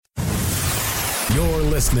You're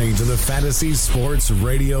listening to the Fantasy Sports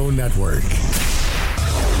Radio Network.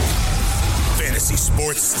 Fantasy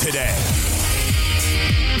Sports Today.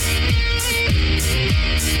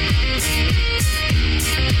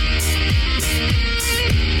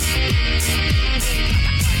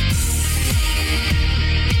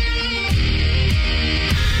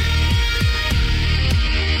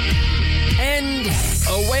 And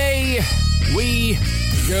away we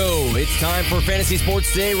go. It's time for Fantasy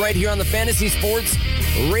Sports Today right here on the Fantasy Sports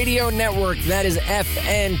Radio Network. That is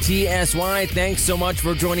FNTSY. Thanks so much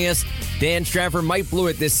for joining us. Dan Stratford, Mike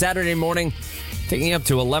Blewett this Saturday morning, taking you up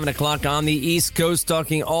to 11 o'clock on the East Coast,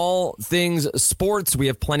 talking all things sports. We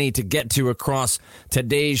have plenty to get to across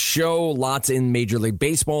today's show. Lots in Major League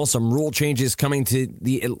Baseball, some rule changes coming to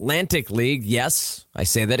the Atlantic League. Yes, I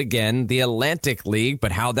say that again, the Atlantic League,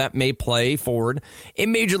 but how that may play forward.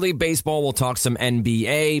 In Major League Baseball, we'll talk some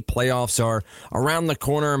NBA. Playoffs are around the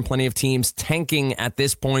corner and plenty of teams tanking at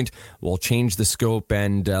this point. We'll change the scope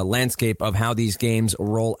and landscape of how these games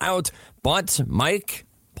roll out. But, Mike,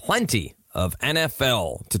 plenty of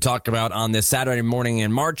NFL to talk about on this Saturday morning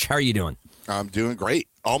in March. How are you doing? I'm doing great.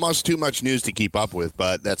 Almost too much news to keep up with,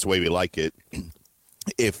 but that's the way we like it.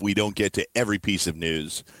 If we don't get to every piece of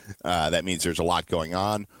news, that means there's a lot going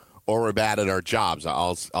on, or we're bad at our jobs.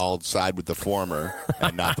 I'll side with the former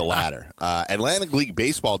and not the latter. Atlantic League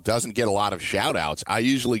Baseball doesn't get a lot of shout-outs. I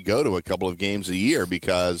usually go to a couple of games a year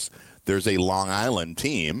because there's a Long Island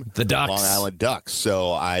team, the Ducks. Long Island Ducks.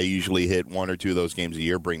 So I usually hit one or two of those games a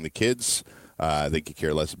year, bring the kids. They could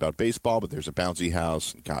care less about baseball, but there's a bouncy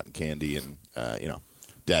house and cotton candy, and,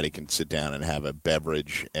 Daddy can sit down and have a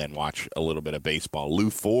beverage and watch a little bit of baseball.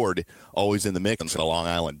 Lou Ford, always in the mix, and the Long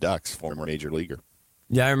Island Ducks, former major leaguer.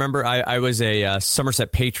 Yeah, I remember I was a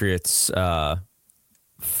Somerset Patriots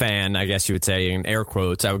fan, I guess you would say, in air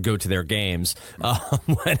quotes. I would go to their games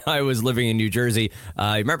when I was living in New Jersey.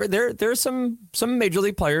 I remember there's some major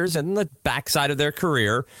league players in the backside of their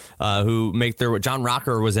career who make their. John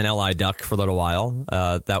Rocker was an LI Duck for a little while.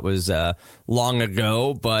 That was long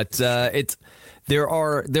ago, but there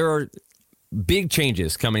are big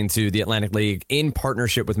changes coming to the Atlantic League in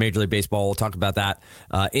partnership with Major League Baseball. We'll talk about that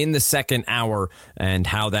in the second hour and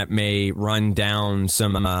how that may run down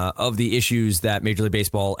some of the issues that Major League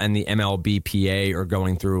Baseball and the MLBPA are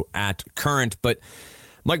going through at current. But,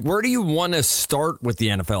 Mike, where do you want to start with the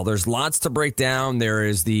NFL? There's lots to break down. There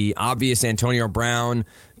is the obvious Antonio Brown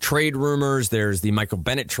trade rumors. There's the Michael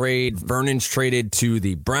Bennett trade. Vernon's traded to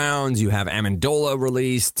the Browns. You have Amendola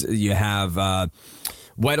released. You have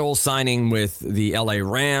Weddle signing with the LA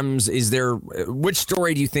Rams. Which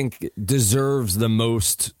story do you think deserves the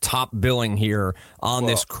most top billing here on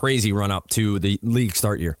this crazy run up to the league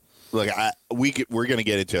start year? Look, we're going to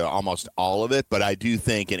get into almost all of it, but I do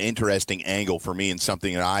think an interesting angle for me and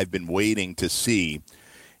something that I've been waiting to see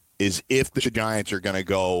is if the Giants are going to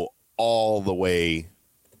go all the way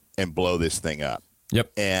and blow this thing up.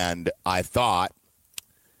 Yep. And I thought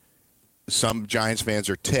some Giants fans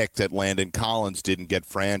are ticked that Landon Collins didn't get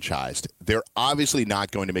franchised. They're obviously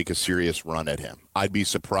not going to make a serious run at him. I'd be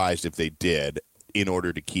surprised if they did in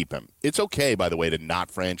order to keep him. It's okay, by the way, to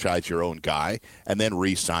not franchise your own guy and then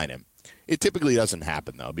re-sign him. It typically doesn't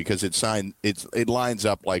happen, though, because it lines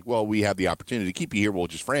up like, well, we have the opportunity to keep you here. We'll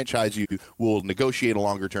just franchise you. We'll negotiate a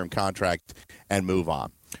longer-term contract and move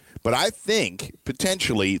on. But I think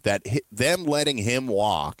potentially that them letting him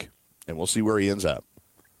walk, and we'll see where he ends up,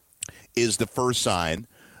 is the first sign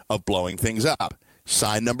of blowing things up.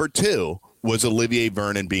 Sign number 2 was Olivier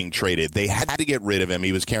Vernon being traded. They had to get rid of him.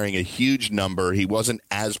 He was carrying a huge number. He wasn't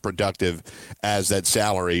as productive as that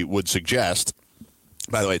salary would suggest.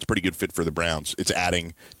 By the way, it's a pretty good fit for the Browns. It's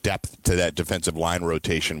adding depth to that defensive line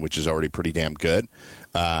rotation, which is already pretty damn good.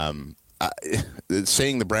 Saying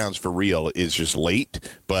the Browns for real is just late,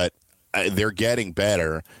 but they're getting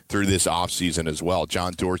better through this offseason as well.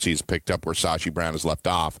 John Dorsey's picked up where Sashi Brown has left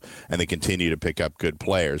off, and they continue to pick up good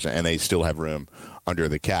players, and they still have room under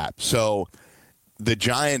the cap. So the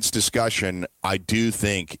Giants discussion, I do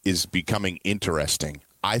think, is becoming interesting.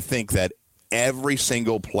 I think that every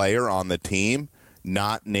single player on the team,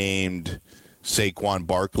 not named Saquon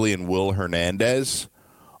Barkley and Will Hernandez,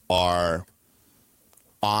 are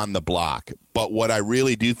on the block. But what I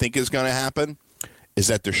really do think is going to happen is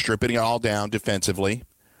that they're stripping it all down defensively.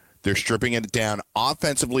 They're stripping it down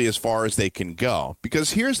offensively as far as they can go.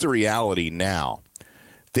 Because here's the reality now.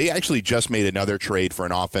 They actually just made another trade for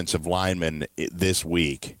an offensive lineman this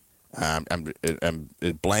week. I'm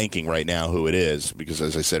blanking right now who it is because,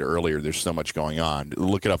 as I said earlier, there's so much going on.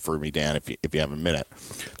 Look it up for me, Dan, if you have a minute.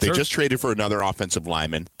 They just traded for another offensive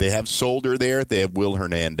lineman. They have Solder there. They have Will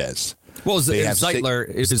Hernandez. Well, They have Zeitler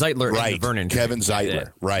is Zeitler right, and Vernon. Kevin Zeitler, Yeah.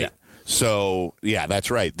 right. Yeah. So, yeah, that's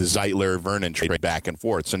right. The Zeitler-Vernon trade back and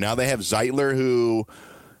forth. So now they have Zeitler, who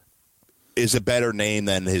is a better name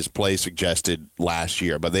than his play suggested last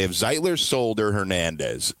year. But they have Zeitler, Solder,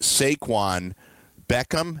 Hernandez, Saquon,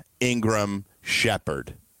 Beckham, Ingram,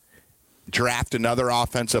 Shepard. Draft another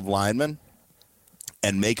offensive lineman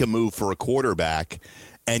and make a move for a quarterback,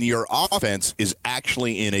 and your offense is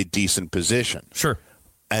actually in a decent position. Sure.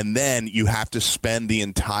 And then you have to spend the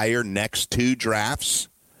entire next 2 drafts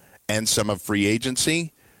and some of free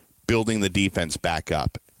agency building the defense back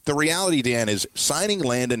up. The reality, Dan, is signing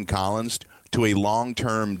Landon Collins to a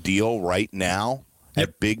long-term deal right now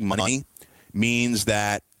at big money means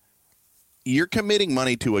that you're committing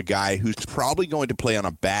money to a guy who's probably going to play on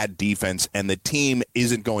a bad defense, and the team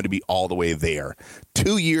isn't going to be all the way there.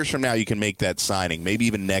 2 years from now, you can make that signing, maybe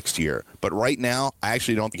even next year. But right now, I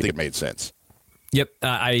actually don't think it made sense. Yep,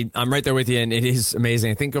 I'm right there with you, and it is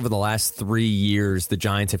amazing. I think over the last 3 years, the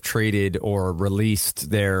Giants have traded or released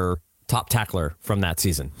their top tackler from that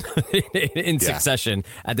season in succession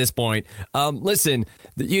at this point. Listen,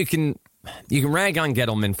 you can rag on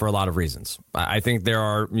Gettleman for a lot of reasons. I think there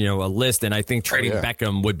are, a list, and I think trading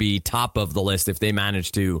Beckham would be top of the list if they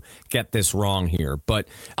manage to get this wrong here. But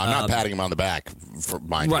I'm not patting him on the back, for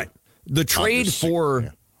mind right. you. The trade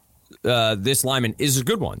for this lineman is a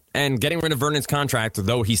good one, and getting rid of Vernon's contract,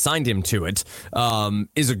 though he signed him to it,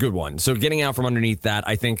 is a good one. So getting out from underneath that,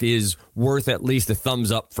 I think, is worth at least a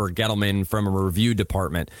thumbs up for Gettleman from a review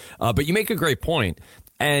department. But you make a great point,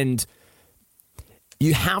 and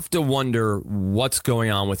you have to wonder what's going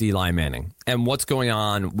on with Eli Manning and what's going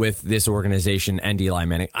on with this organization and Eli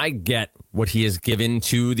Manning. I get what he has given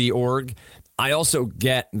to the org. I also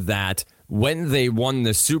get that when they won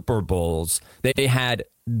the Super Bowls, they had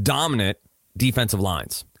dominant defensive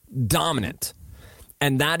lines. Dominant.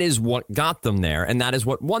 And that is what got them there. And that is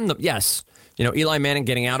what won them. Yes, Eli Manning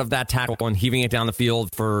getting out of that tackle and heaving it down the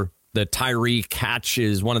field for the Tyree catch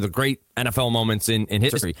is one of the great NFL moments in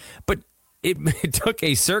history. But it took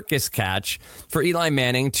a circus catch for Eli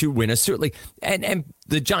Manning to win a Super Bowl. And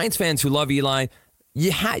the Giants fans who love Eli,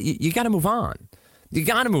 you got to move on. You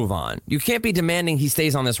got to move on. You can't be demanding he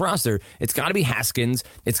stays on this roster. It's got to be Haskins.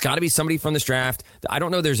 It's got to be somebody from this draft. I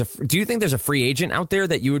don't know. Do you think there's a free agent out there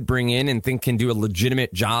that you would bring in and think can do a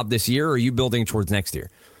legitimate job this year, or are you building towards next year?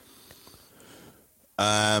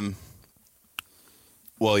 Well,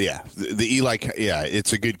 yeah. The Eli,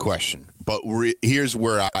 it's a good question. But here's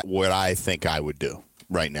what I think I would do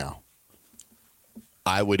right now.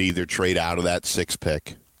 I would either trade out of that 6th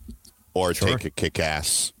pick or take a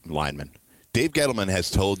kick-ass lineman. Dave Gettleman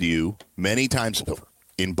has told you many times over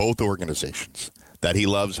in both organizations that he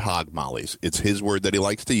loves hog mollies. It's his word that he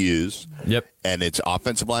likes to use. Yep. And it's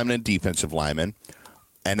offensive lineman and defensive lineman.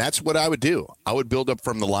 And that's what I would do. I would build up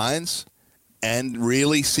from the lines and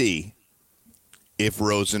really see if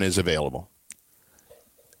Rosen is available.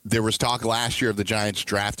 There was talk last year of the Giants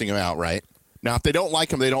drafting him outright. Now, if they don't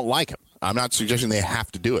like him, they don't like him. I'm not suggesting they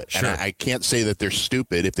have to do it. Sure. And I can't say that they're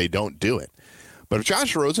stupid if they don't do it. But if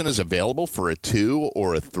Josh Rosen is available for a 2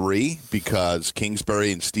 or a 3 because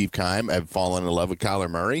Kingsbury and Steve Keim have fallen in love with Kyler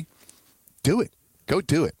Murray, do it. Go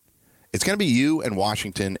do it. It's going to be you and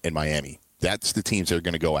Washington and Miami. That's the teams that are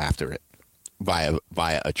going to go after it via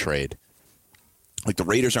a trade. Like the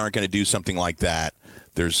Raiders aren't going to do something like that.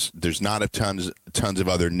 There's not tons of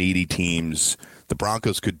other needy teams. The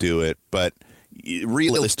Broncos could do it, but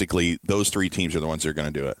realistically, those 3 teams are the ones that are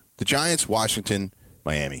going to do it. The Giants, Washington,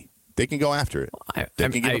 Miami. They can go after it. They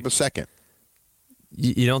can give up a second.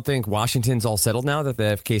 You don't think Washington's all settled now that they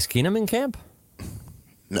have Case Keenum in camp?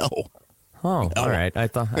 No. Oh, no. All right. I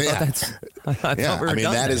thought that's. I mean,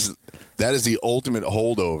 that is the ultimate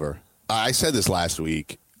holdover. I said this last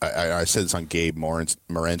week. I said this on Gabe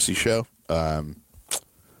Morency's show.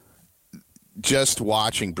 Just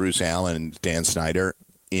watching Bruce Allen and Dan Snyder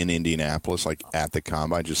in Indianapolis, like at the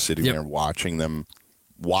combine, just sitting there watching them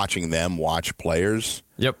watch players.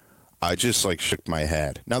 Yep. I just shook my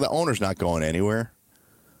head. Now the owner's not going anywhere,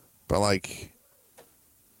 but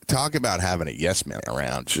talk about having a yes man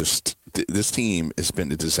around. Just this team has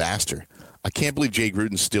been a disaster. I can't believe Jay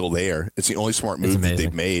Gruden's still there. It's the only smart move that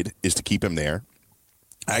they've made is to keep him there.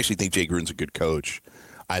 I actually think Jay Gruden's a good coach.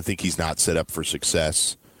 I think he's not set up for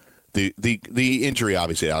success. The injury,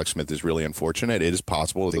 obviously, to Alex Smith is really unfortunate. It is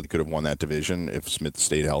possible they could have won that division if Smith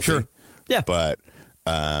stayed healthy. Sure. Yeah.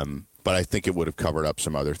 But I think it would have covered up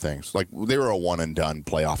some other things. They were a one-and-done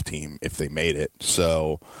playoff team if they made it.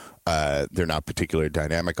 So they're not particularly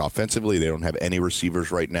dynamic offensively. They don't have any receivers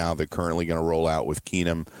right now. They're currently going to roll out with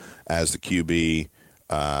Keenum as the QB.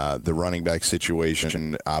 The running back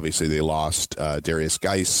situation, obviously they lost Darius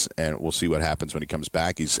Geis, and we'll see what happens when he comes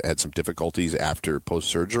back. He's had some difficulties after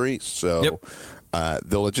post-surgery, so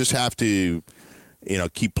they'll just have to,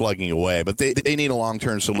 keep plugging away. But they need a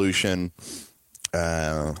long-term solution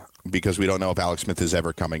because we don't know if Alex Smith is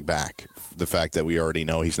ever coming back. The fact that we already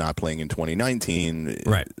know he's not playing in 2019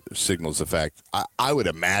 signals the fact. I would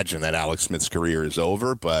imagine that Alex Smith's career is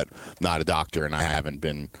over, but I'm not a doctor, and I haven't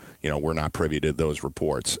been – we're not privy to those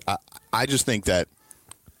reports. I just think that,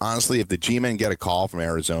 honestly, if the G-men get a call from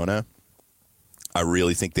Arizona, I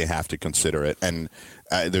really think they have to consider it. And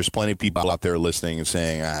there's plenty of people out there listening and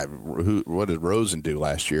saying, what did Rosen do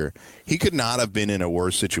last year? He could not have been in a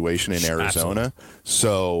worse situation in Arizona. Absolutely.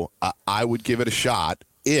 So I would give it a shot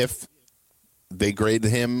if they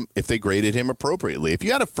graded him appropriately. If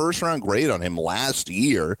you had a first-round grade on him last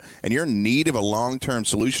year and you're in need of a long-term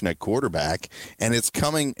solution at quarterback and it's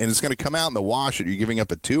going to come out in the wash that you're giving up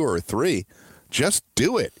a 2 or a 3, just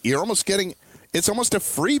do it. It's almost a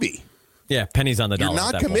freebie. Yeah, pennies on the dollar.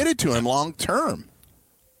 You're not committed to him long-term.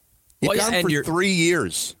 You got him for 3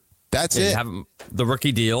 years. That's it. You have the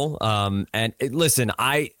rookie deal. Listen,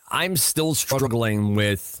 I'm still struggling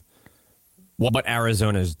with what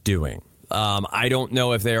Arizona's doing. I don't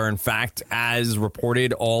know if they are, in fact, as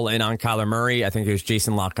reported, all in on Kyler Murray. I think it was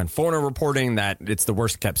Jason LaConforna reporting that it's the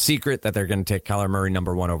worst kept secret that they're going to take Kyler Murray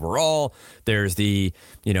number 1 overall. There's the,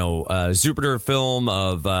 Jupiter film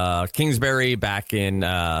of Kingsbury back in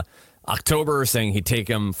October saying he'd take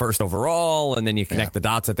him first overall. And then you connect the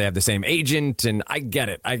dots that they have the same agent. And I get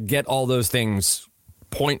it. I get all those things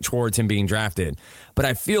point towards him being drafted. But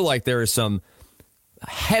I feel like there is some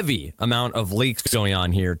heavy amount of leaks going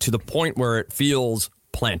on here to the point where it feels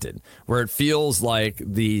planted, where it feels like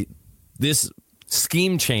this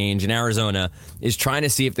scheme change in Arizona is trying to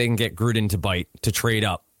see if they can get Gruden to bite to trade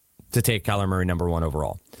up to take Kyler Murray number 1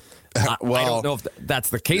 overall. I don't know if that's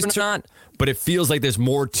the case or not, but it feels like there's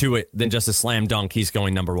more to it than just a slam dunk. He's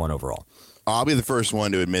going number 1 overall. I'll be the first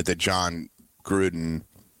one to admit that John Gruden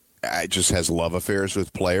just has love affairs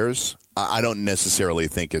with players. I don't necessarily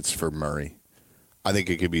think it's for Murray. I think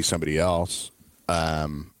it could be somebody else.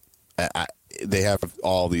 They have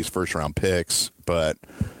all these first-round picks, but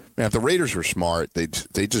if the Raiders were smart, they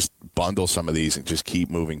just bundle some of these and just keep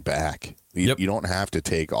moving back. You don't have to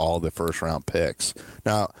take all the first-round picks.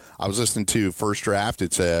 Now, I was listening to First Draft.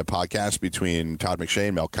 It's a podcast between Todd McShay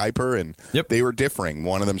and Mel Kiper, and they were differing.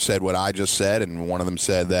 One of them said what I just said, and one of them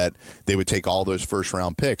said that they would take all those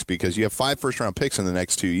first-round picks because you have 5 first-round picks in the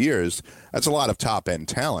next 2 years. That's a lot of top-end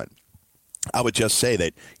talent. I would just say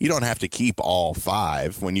that you don't have to keep all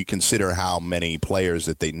 5 when you consider how many players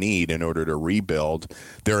that they need in order to rebuild.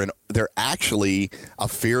 They're actually a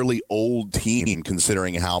fairly old team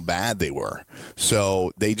considering how bad they were.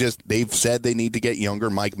 So they've said they need to get younger.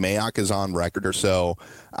 Mike Mayock is on record or so.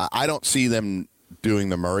 I don't see them doing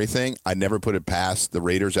the Murray thing. I never put it past the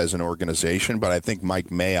Raiders as an organization, but I think Mike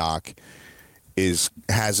Mayock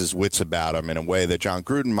has his wits about him in a way that John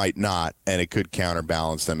Gruden might not, and it could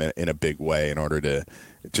counterbalance them in a big way in order to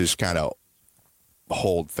just kind of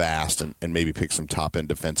hold fast and maybe pick some top-end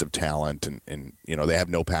defensive talent. And they have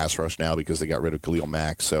no pass rush now because they got rid of Khalil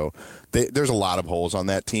Mack. So there's a lot of holes on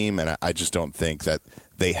that team, and I just don't think that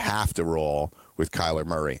they have to roll with Kyler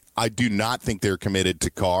Murray. I do not think they're committed to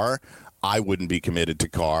Carr. I wouldn't be committed to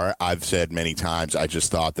Carr. I've said many times I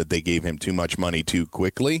just thought that they gave him too much money too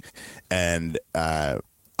quickly, and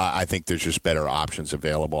I think there's just better options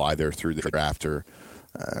available either through the draft or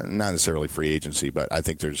not necessarily free agency, but I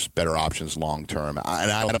think there's better options long term.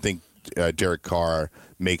 And I don't think Derek Carr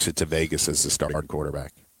makes it to Vegas as the starting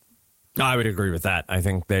quarterback. I would agree with that. I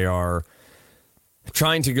think they are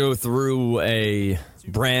trying to go through a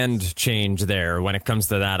brand change there when it comes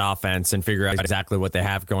to that offense and figure out exactly what they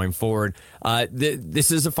have going forward. This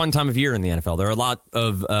is a fun time of year in the NFL. There are a lot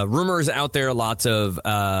of rumors out there, lots of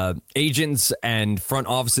agents and front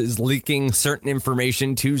offices leaking certain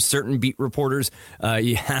information to certain beat reporters.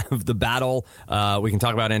 You have the battle. We can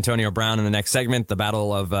talk about Antonio Brown in the next segment, the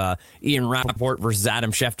battle of Ian Rappaport versus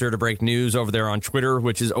Adam Schefter to break news over there on Twitter,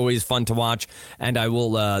 which is always fun to watch. And I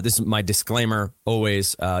will, this is my disclaimer,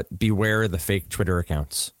 always beware the fake Twitter accounts.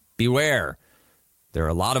 Beware. There are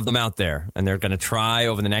a lot of them out there, and they're going to try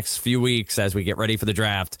over the next few weeks as we get ready for the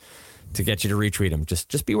draft to get you to retweet them.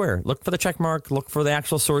 Just beware. Look for the check mark. Look for the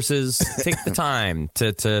actual sources. Take the time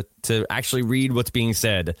to actually read what's being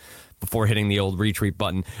said before hitting the old retweet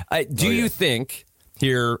button. Do you think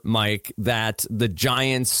here, Mike, that the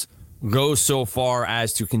Giants go so far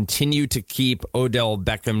as to continue to keep Odell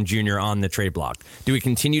Beckham Jr. on the trade block? Do we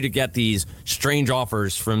continue to get these strange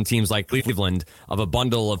offers from teams like Cleveland of a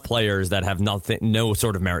bundle of players that have no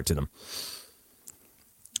sort of merit to them?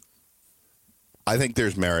 I think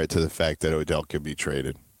there's merit to the fact that Odell could be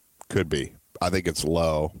traded. Could be. I think it's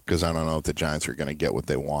low because I don't know if the Giants are going to get what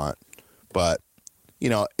they want. But,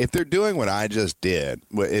 if they're doing what I just did,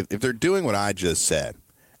 if they're doing what I just said,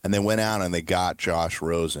 and they went out and they got Josh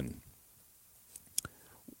Rosen,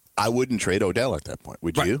 I wouldn't trade Odell at that point,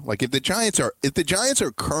 would you? Like if the Giants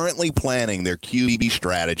are currently planning their QB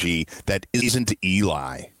strategy that isn't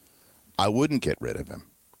Eli, I wouldn't get rid of him.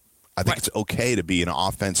 I think it's okay to be an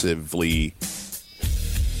offensive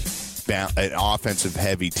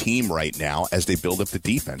heavy team right now as they build up the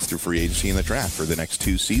defense through free agency and the draft for the next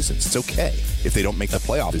 2 seasons. It's okay if they don't make the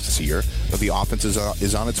playoffs this year, but the offense is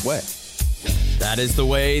on its way. That is the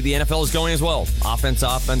way the NFL is going as well. Offense,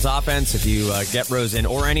 offense, offense. If you get Rosen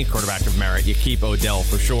or any quarterback of merit, you keep Odell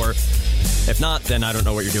for sure. If not, then I don't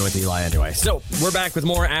know what you're doing with Eli anyway. So we're back with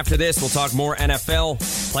more after this. We'll talk more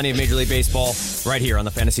NFL, plenty of Major League Baseball right here on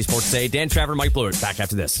the Fantasy Sports Today. Dan Traver, Mike Blewett, back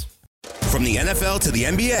after this. From the NFL to the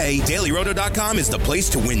NBA, DailyRoto.com is the place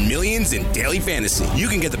to win millions in daily fantasy. You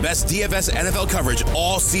can get the best DFS NFL coverage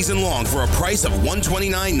all season long for a price of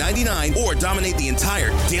 $129.99 or dominate the entire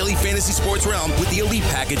daily fantasy sports realm with the Elite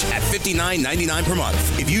Package at $59.99 per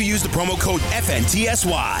month. If you use the promo code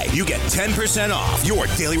FNTSY, you get 10% off your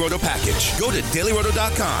Daily Roto package. Go to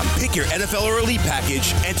DailyRoto.com, pick your NFL or Elite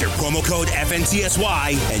Package, enter promo code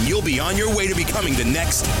FNTSY, and you'll be on your way to becoming the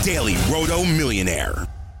next Daily Roto millionaire.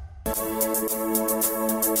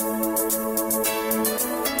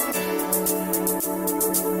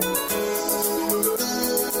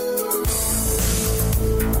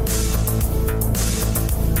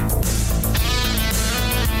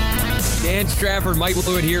 Dan Strafford, Mike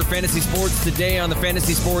Blewett here, Fantasy Sports Today on the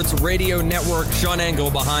Fantasy Sports Radio Network. Sean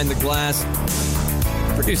Engel behind the glass,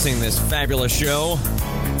 producing this fabulous show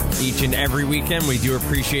each and every weekend. We do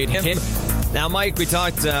appreciate him. Now, Mike, we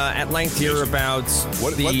talked at length here about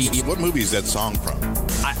what movie is that song from?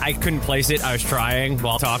 I couldn't place it. I was trying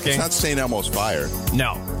while talking. It's not St. Elmo's Fire.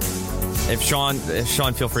 No. If Sean,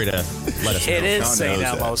 feel free to let us know. It is St.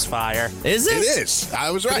 Elmo's Fire. Is it? It is.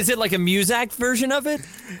 I was right. But is it like a Muzak version of it?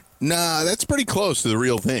 Nah, that's pretty close to the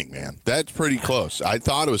real thing, man. That's pretty close. I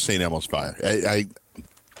thought it was St. Elmo's Fire. I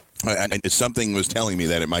something was telling me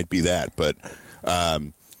that it might be that, but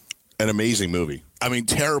an amazing movie. I mean,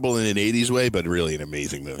 terrible in an 80s way, but really an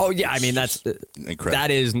amazing movie. Oh, yeah. I mean, that's incredible.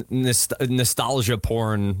 That is nostalgia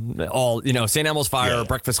porn. All, St. Elmo's Fire,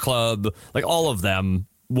 Breakfast Club, like all of them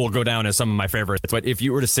will go down as some of my favorites. But if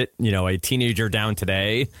you were to sit, a teenager down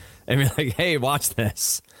today and be like, hey, watch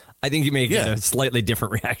this, I think you may get a slightly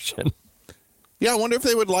different reaction. Yeah, I wonder if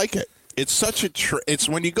they would like it. It's such a it's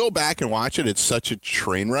when you go back and watch it, it's such a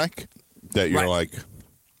train wreck that you're like,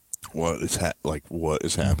 what is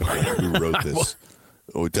happening? Who wrote this?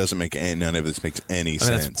 It doesn't make none of this makes any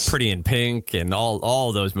sense. That's Pretty in Pink and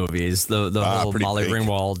all those movies. The whole Molly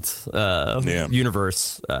Ringwald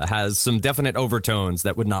universe has some definite overtones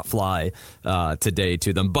that would not fly today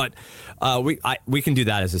to them. But we can do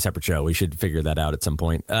that as a separate show. We should figure that out at some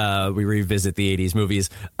point. We revisit the 80s movies.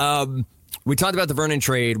 We talked about the Vernon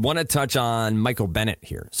trade. Want to touch on Michael Bennett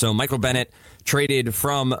here. So Michael Bennett traded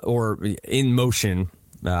from or in motion.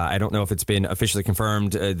 I don't know if it's been officially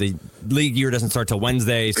confirmed. The league year doesn't start till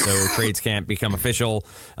Wednesday, so trades can't become official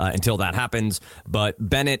until that happens. But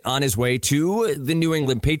Bennett on his way to the New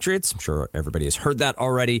England Patriots. I'm sure everybody has heard that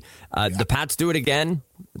already. The Pats do it again.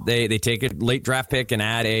 They take a late draft pick and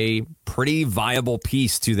add a pretty viable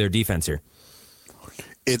piece to their defense here.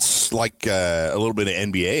 It's like a little bit of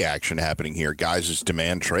NBA action happening here. Guys just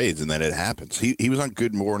demand trades, and then it happens. He was on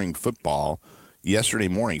Good Morning Football yesterday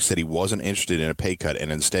morning, said he wasn't interested in a pay cut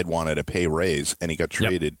and instead wanted a pay raise, and he got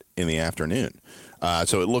traded in the afternoon.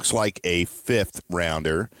 So it looks like a 5th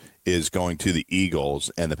rounder is going to the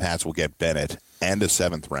Eagles, and the Pats will get Bennett and a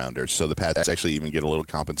 7th rounder. So the Pats actually even get a little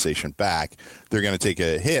compensation back. They're going to take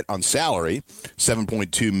a hit on salary,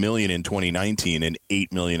 $7.2 million in 2019 and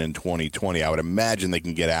 $8 million in 2020. I would imagine they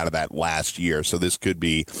can get out of that last year. So this could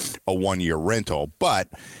be a 1-year rental, but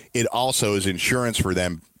it also is insurance for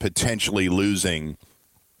them potentially losing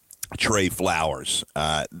Trey Flowers.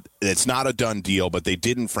 It's not a done deal, but they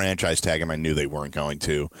didn't franchise tag him. I knew they weren't going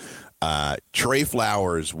to. Trey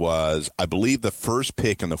Flowers was, I believe, the first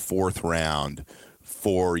pick in the 4th round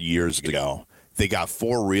 4 years ago. They got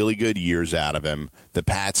 4 really good years out of him. The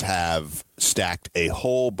Pats have stacked a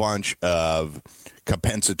whole bunch of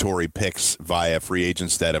compensatory picks via free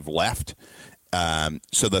agents that have left.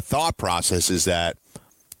 So the thought process is that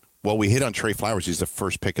well, we hit on Trey Flowers. He's the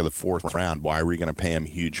first pick of the 4th round. Why are we going to pay him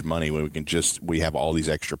huge money when we have all these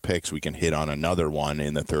extra picks? We can hit on another one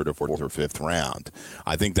in the 3rd or 4th or 5th round.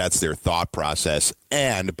 I think that's their thought process.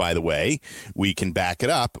 And by the way, we can back it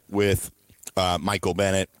up with Michael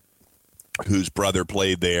Bennett, whose brother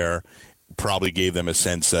played there. Probably gave them a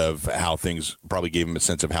sense of how things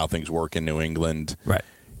work in New England. Right.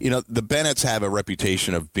 The Bennetts have a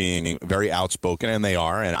reputation of being very outspoken, and they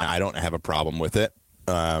are, and I don't have a problem with it.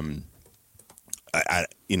 There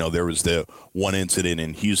was the one incident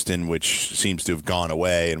in Houston which seems to have gone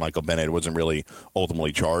away, and Michael Bennett wasn't really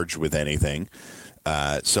ultimately charged with anything.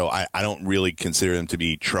 So I don't really consider them to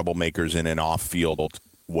be troublemakers in an off-field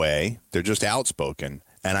way. They're just outspoken,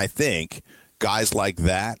 and I think guys like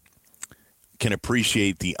that can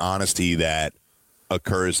appreciate the honesty that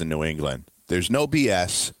occurs in New England. There's no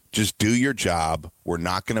BS. Just do your job. We're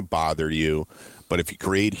not going to bother you. But if you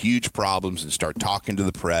create huge problems and start talking to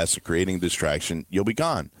the press or creating distraction, you'll be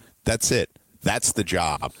gone. That's it. That's the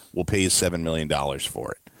job. We'll pay you $7 million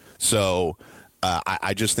for it. So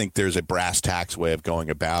I just think there's a brass tacks way of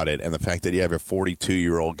going about it. And the fact that you have a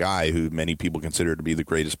 42-year-old guy who many people consider to be the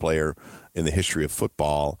greatest player in the history of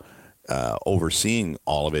football overseeing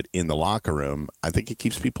all of it in the locker room, I think it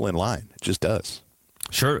keeps people in line. It just does.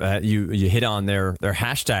 Sure. You hit on their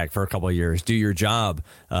hashtag for a couple of years. Do your job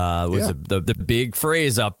was the big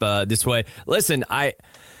phrase up this way. Listen, I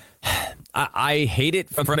hate it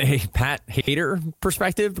from a Pat hater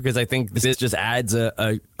perspective because I think this just adds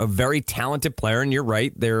a very talented player. And you're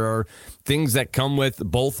right. There are things that come with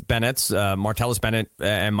both Bennetts, Martellus Bennett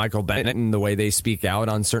and Michael Bennett, and the way they speak out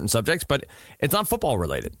on certain subjects. But it's not football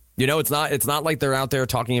related. It's not like they're out there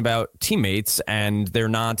talking about teammates and they're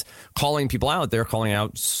not calling people out. They're calling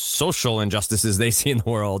out social injustices they see in the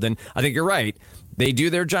world. And I think you're right. They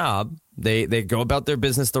do their job. They go about their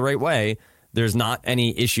business the right way. There's not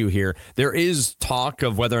any issue here. There is talk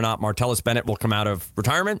of whether or not Martellus Bennett will come out of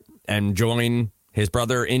retirement and join his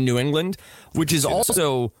brother in New England, which is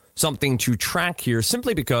also something to track here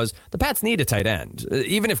simply because the Pats need a tight end.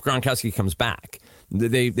 Even if Gronkowski comes back,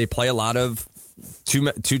 they play a lot of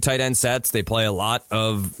two tight end sets. They play a lot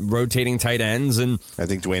of rotating tight ends. And I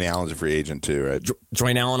think Dwayne Allen's a free agent too, right?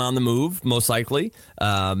 Dwayne Allen on the move, most likely,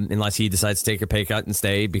 unless he decides to take a pay cut and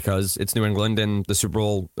stay because it's New England and the Super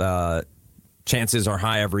Bowl chances are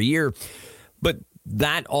high every year. But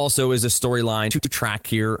that also is a storyline to track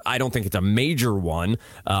here. I don't think it's a major one,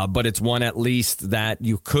 but it's one at least that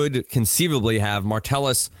you could conceivably have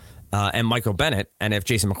Martellus and Michael Bennett. And if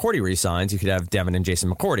Jason McCourty resigns, you could have Devin and Jason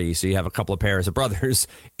McCourty. So you have a couple of pairs of brothers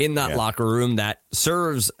in that locker room that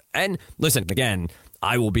serves. And listen, again,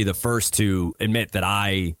 I will be the first to admit that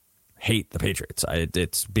I hate the Patriots.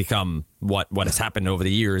 It's become what has happened over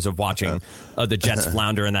the years of watching the Jets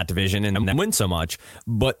flounder in that division and win so much.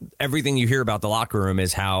 But everything you hear about the locker room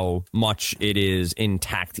is how much it is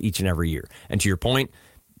intact each and every year. And to your point,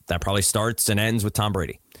 that probably starts and ends with Tom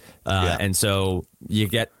Brady. And so you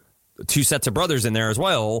get two sets of brothers in there as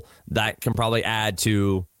well that can probably add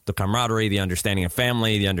to the camaraderie, the understanding of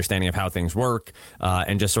family, the understanding of how things work,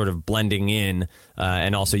 and just sort of blending in.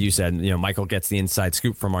 And also you said, Michael gets the inside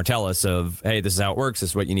scoop from Martellus of, hey, this is how it works. This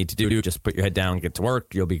is what you need to do. Just put your head down, get to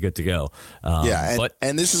work. You'll be good to go.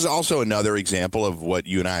 And this is also another example of what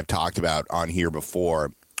you and I have talked about on here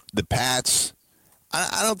before. The Pats,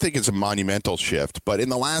 I don't think it's a monumental shift, but in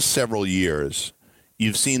the last several years,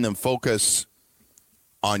 you've seen them focus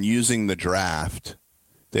on using the draft.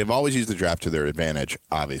 They've always used the draft to their advantage,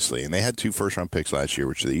 obviously, and they had 2 first-round picks last year,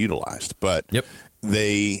 which they utilized. But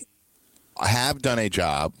they have done a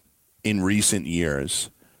job in recent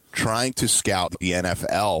years trying to scout the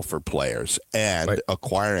NFL for players, and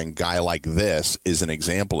acquiring a guy like this is an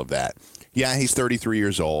example of that. Yeah, he's 33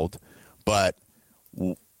 years old, but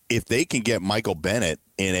if they can get Michael Bennett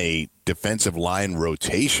in a defensive line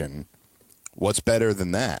rotation, what's better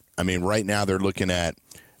than that? I mean, right now they're looking at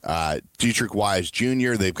Dietrich Wise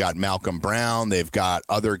Jr., they've got Malcolm Brown, they've got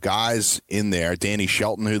other guys in there. Danny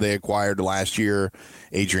Shelton, who they acquired last year,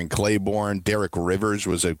 Adrian Claiborne, Derek Rivers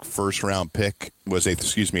was a third-round pick in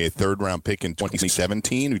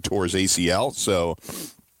 2017 who tore his ACL. So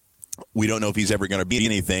we don't know if he's ever going to be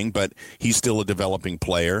anything, but he's still a developing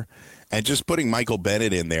player. And just putting Michael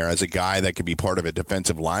Bennett in there as a guy that could be part of a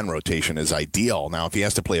defensive line rotation is ideal. Now, if he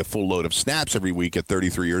has to play a full load of snaps every week at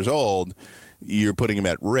 33 years old, you're putting him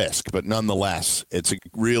at risk. But nonetheless, it's a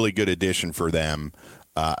really good addition for them,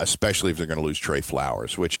 especially if they're going to lose Trey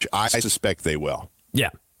Flowers, which I suspect they will. Yeah.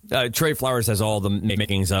 Trey Flowers has all the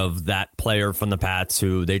makings of that player from the Pats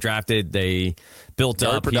who they drafted, they built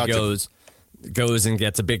up. He goes, goes and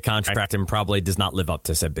gets a big contract and probably does not live up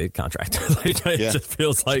to said big contract. It just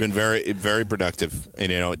feels like it's been very, very productive.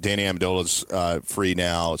 And, Danny Amendola's free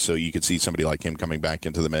now, so you could see somebody like him coming back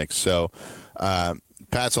into the mix. So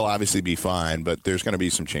Pats will obviously be fine, but there's going to be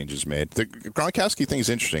some changes made. The Gronkowski thing is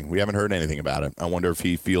interesting. We haven't heard anything about it. I wonder if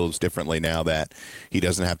he feels differently now that he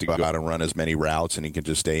doesn't have to go out and run as many routes and he can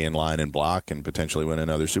just stay in line and block and potentially win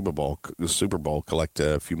another Super Bowl, collect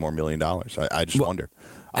a few more $1 million. I just wonder.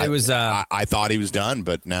 I thought he was done,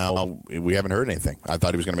 but now we haven't heard anything. I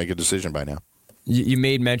thought he was going to make a decision by now. You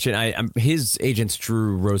made mention, his agent's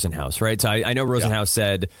Drew Rosenhaus, right? So I know Rosenhaus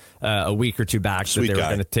said a week or two back that they were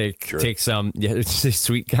going to take some. Yeah,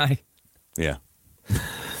 sweet guy. Yeah.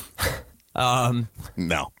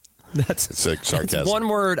 No. That's sarcasm. One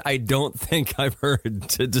word I don't think I've heard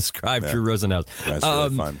to describe Drew Rosenhaus. That's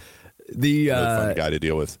really fun. Really fun guy to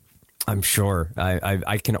deal with. I'm sure.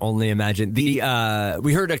 I can only imagine. We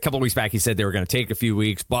heard a couple of weeks back he said they were going to take a few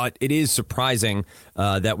weeks, but it is surprising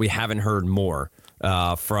that we haven't heard more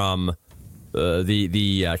from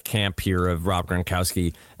the camp here of Rob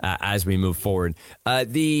Gronkowski as we move forward.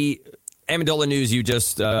 The Amendola news you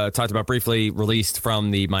just talked about briefly, released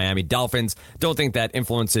from the Miami Dolphins. Don't think that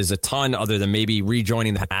influences a ton other than maybe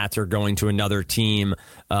rejoining the Pats or going to another team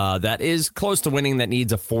that is close to winning, that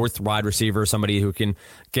needs a fourth wide receiver, somebody who can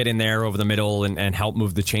get in there over the middle and help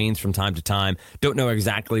move the chains from time to time. Don't know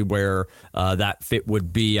exactly where that fit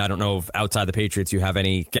would be. I don't know if outside the Patriots you have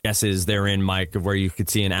any guesses therein, Mike, of where you could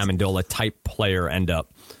see an Amendola-type player end up.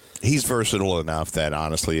 He's versatile enough that,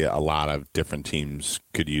 honestly, a lot of different teams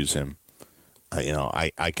could use him.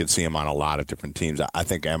 I could see him on a lot of different teams. I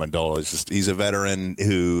think Amendola he's a veteran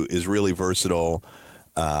who is really versatile,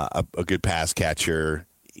 a good pass catcher.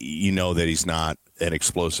 You know that he's not an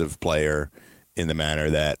explosive player in the manner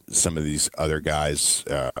that some of these other guys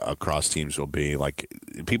across teams will be. Like,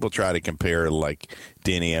 people try to compare like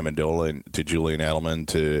Danny Amendola to Julian Edelman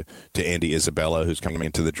to Andy Isabella, who's coming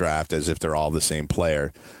into the draft, as if they're all the same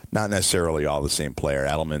player. Not necessarily all the same player.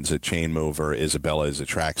 Edelman's a chain mover, Isabella is a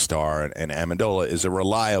track star, and Amendola is a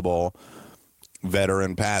reliable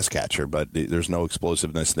veteran pass catcher, but there's no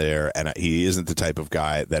explosiveness there, and he isn't the type of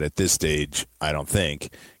guy that at this stage, I don't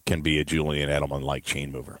think, can be a Julian Edelman-like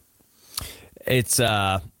chain mover. It's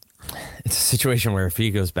a situation where if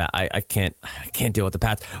he goes back, I can't deal with the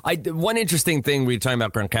Pats. One interesting thing we were talking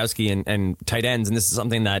about Gronkowski and tight ends, and this is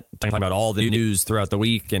something that talking about all the news throughout the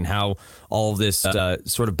week and how all of this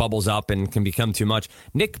sort of bubbles up and can become too much.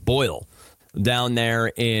 Nick Boyle down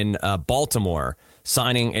there in Baltimore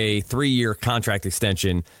signing a 3-year contract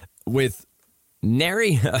extension with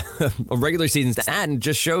nary a regular season stat, and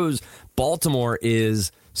just shows Baltimore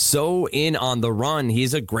is so in on the run.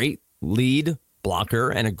 He's a great lead blocker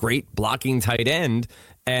and a great blocking tight end,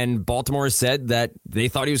 and Baltimore said that they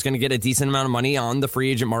thought he was going to get a decent amount of money on the free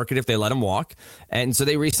agent market if they let him walk, and so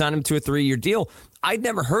they re-signed him to a 3-year deal. I'd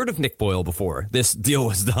never heard of Nick Boyle before this deal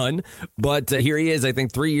was done, but here he is. I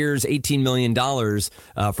think 3 years, $18 million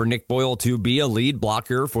for Nick Boyle to be a lead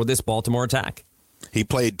blocker for this Baltimore attack. He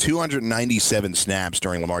played 297 snaps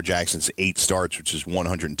during Lamar Jackson's 8 starts, which is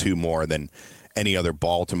 102 more than any other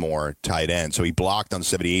Baltimore tight end. So he blocked on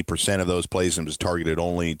 78% of those plays and was targeted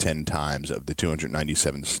only 10 times of the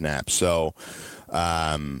 297 snaps. So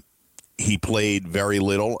he played very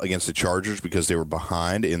little against the Chargers because they were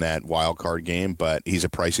behind in that wild card game, but he's a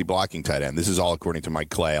pricey blocking tight end. This is all according to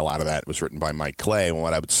Mike Clay. A lot of that was written by Mike Clay. And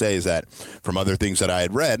what I would say is that from other things that I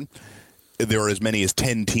had read, there are as many as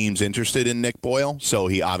 10 teams interested in Nick Boyle. So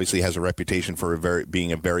he obviously has a reputation for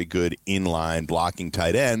being a very good inline blocking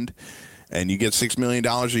tight end. And you get $6 million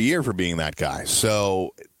a year for being that guy.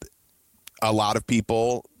 So a lot of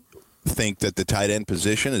people think that the tight end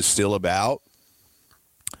position is still about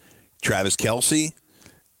Travis Kelce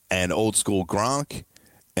and old school Gronk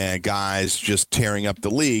and guys just tearing up the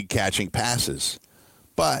league, catching passes.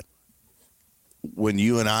 But when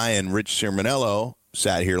you and I and Rich Cirminello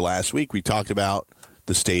sat here last week, we talked about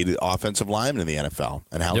the state of offensive lineman in the NFL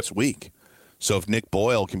and how it's weak. So if Nick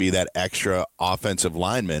Boyle can be that extra offensive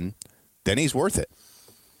lineman, then he's worth it.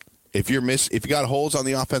 If you got holes on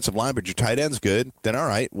the offensive line, but your tight end's good, then all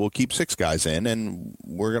right, we'll keep 6 guys in, and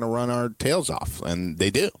we're going to run our tails off. And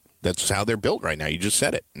they do. That's how they're built right now. You just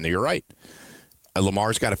said it, and you're right.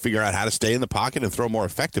 Lamar's got to figure out how to stay in the pocket and throw more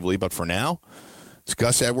effectively, but for now, it's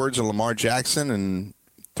Gus Edwards and Lamar Jackson and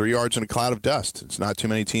 3 yards in a cloud of dust. It's not too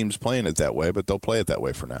many teams playing it that way, but they'll play it that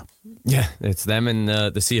way for now. Yeah, it's them and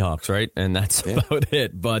the Seahawks, right? And that's about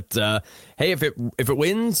it. But, hey, if it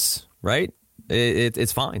wins, right,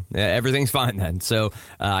 it's fine. Everything's fine then. So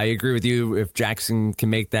I agree with you. If Jackson can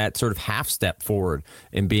make that sort of half step forward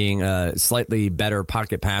in being a slightly better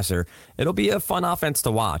pocket passer, it'll be a fun offense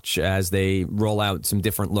to watch as they roll out some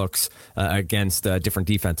different looks against different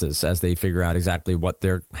defenses as they figure out exactly what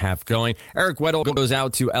they have going. Eric Weddle goes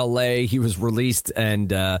out to L.A. He was released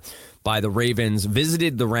and by the Ravens,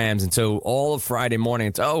 visited the Rams. And so all of Friday morning,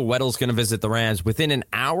 it's, Weddle's going to visit the Rams. Within an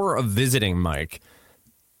hour of visiting, Mike,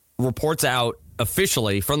 reports out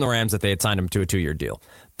officially from the Rams that they had signed him to a 2-year deal.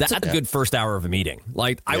 That's a good first hour of a meeting.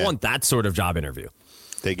 I want that sort of job interview.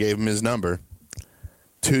 They gave him his number.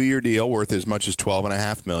 2-year deal worth as much as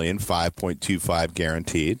 $12.5 million, 5.25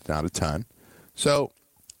 guaranteed, not a ton. So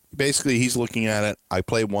basically, he's looking at it. I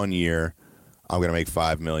play 1 year. I'm going to make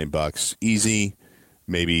 $5 million bucks, easy,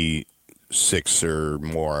 maybe 6 or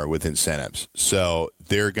more with incentives. So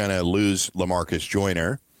they're going to lose LaMarcus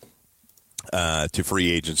Joyner to free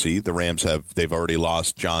agency. The Rams they've already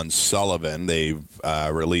lost John Sullivan. They've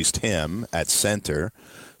released him at center.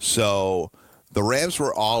 So the Rams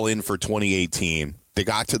were all in for 2018. They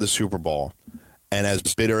got to the Super Bowl. And as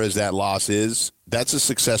bitter as that loss is, that's a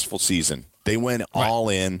successful season. They went all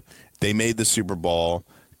in. They made the Super Bowl.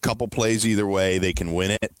 Couple plays either way, they can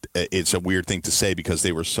win it. It's a weird thing to say because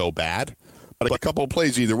they were so bad. But a couple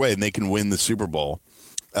plays either way, and they can win the Super Bowl.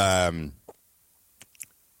 I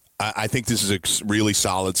think this is a really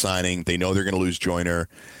solid signing. They know they're going to lose Joyner.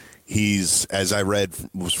 He's, as I read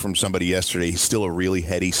from somebody yesterday, he's still a really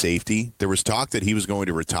heady safety. There was talk that he was going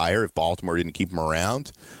to retire if Baltimore didn't keep him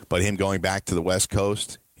around, but him going back to the West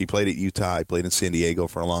Coast, he played at Utah, he played in San Diego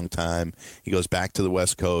for a long time. He goes back to the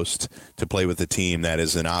West Coast to play with a team that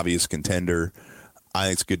is an obvious contender. I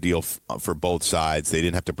think it's a good deal for both sides. They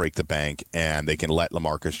didn't have to break the bank, and they can let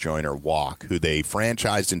LaMarcus Joyner walk, who they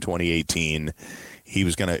franchised in 2018.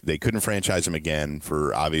 They couldn't franchise him again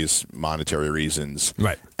for obvious monetary reasons.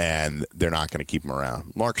 Right. And they're not going to keep him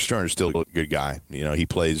around. Marcus Joyner's still a good guy. He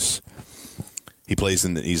plays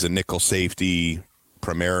he's a nickel safety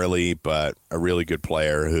primarily, but a really good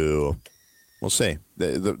player who we'll see.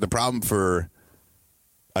 The problem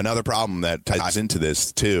another problem that ties into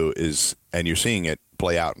this too is, and you're seeing it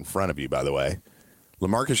play out in front of you, by the way,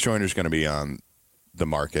 LaMarcus Joyner's going to be on the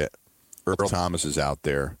market. Earl Thomas is out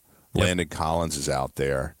there. Yep. Landon Collins is out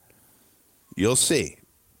there. You'll see.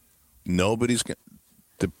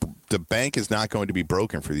 The bank is not going to be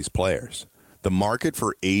broken for these players. The market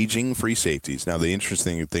for aging free safeties. Now, the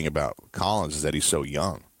interesting thing about Collins is that he's so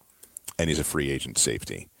young, and he's a free agent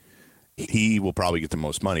safety. He will probably get the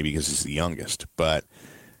most money because he's the youngest. But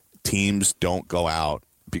teams don't go out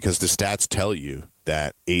because the stats tell you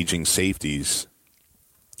that aging safeties,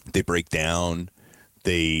 they break down.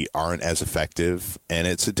 They aren't as effective, and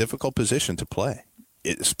it's a difficult position to play,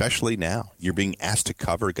 especially now. You're being asked to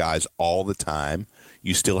cover guys all the time.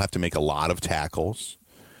 You still have to make a lot of tackles,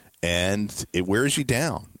 and it wears you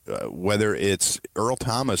down. Whether it's Earl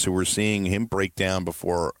Thomas, who we're seeing him break down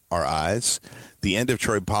before our eyes, the end of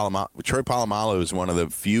Troy Polamalu. Troy Polamalu is one of the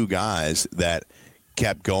few guys that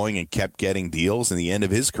kept going and kept getting deals, and the end of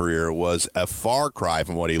his career was a far cry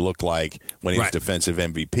from what he looked like when he was defensive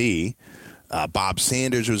MVP. Bob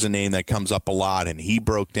Sanders was a name that comes up a lot, and he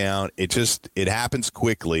broke down. It happens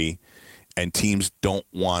quickly, and teams don't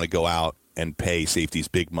want to go out and pay safeties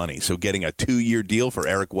big money. So getting a 2-year deal for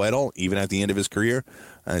Eric Weddle, even at the end of his career,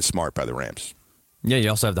 is smart by the Rams. Yeah, you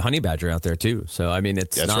also have the Honey Badger out there, too. So, I mean,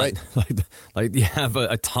 it's That's not right. like you have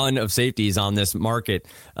a ton of safeties on this market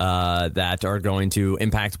that are going to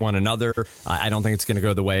impact one another. I don't think it's going to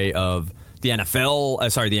go the way of the NFL,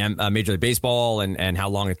 the Major League Baseball and how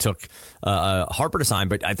long it took Harper to sign.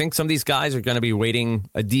 But I think some of these guys are going to be waiting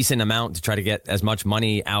a decent amount to try to get as much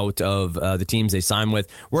money out of the teams they sign with.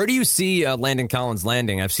 Where do you see Landon Collins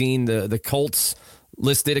landing? I've seen the Colts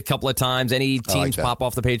listed a couple of times. Any teams pop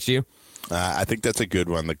off the page to you? I think that's a good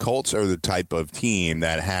one. The Colts are the type of team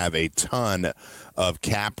that have a ton of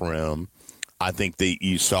cap room. I think that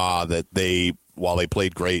you saw that while they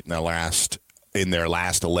played great in their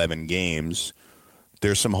last 11 games,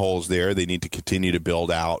 there's some holes there. They need to continue to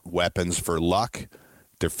build out weapons for Luck.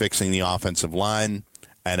 They're fixing the offensive line,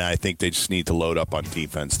 and I think they just need to load up on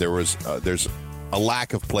defense. There's a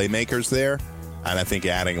lack of playmakers there, and I think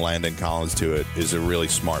adding Landon Collins to it is a really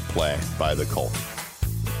smart play by the Colts.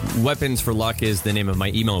 Weapons for Luck is the name of my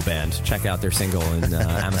emo band. Check out their single in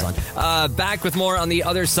Amazon. Back with more on the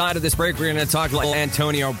other side of this break. We're going to talk about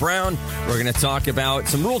Antonio Brown. We're going to talk about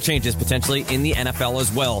some rule changes potentially in the NFL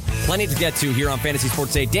as well. Plenty to get to here on Fantasy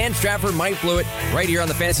Sports Day. Dan Strafford, Mike Blewett, right here on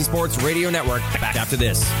the Fantasy Sports Radio Network. Back after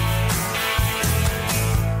this.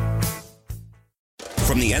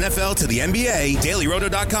 From the NFL to the NBA,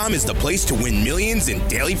 DailyRoto.com is the place to win millions in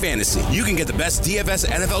daily fantasy. You can get the best DFS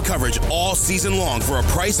NFL coverage all season long for a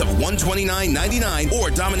price of $129.99 or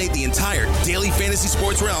dominate the entire daily fantasy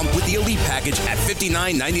sports realm with the Elite Package at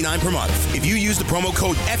 $59.99 per month. If you use the promo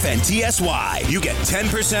code FNTSY, you get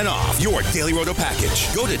 10% off your Daily Roto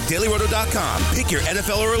package. Go to DailyRoto.com, pick your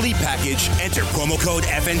NFL or Elite Package, enter promo code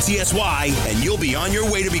FNTSY, and you'll be on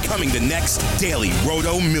your way to becoming the next Daily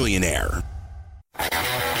Roto millionaire.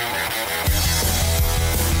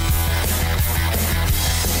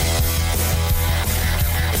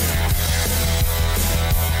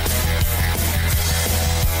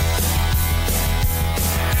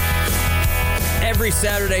 Every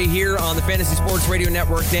Saturday here on the Fantasy Sports Radio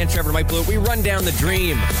Network, Dan Trevor and Mike Blue, we run down the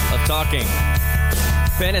dream of talking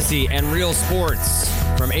fantasy and real sports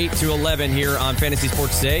from 8 to 11 here on Fantasy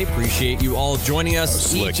Sports Today. Appreciate you all joining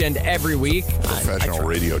us each and every week. Professional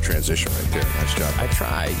radio transition right there. Nice job. I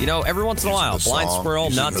try. You know, every once in a while. Blind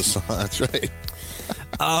squirrel, nuts. That's right.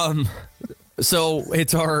 So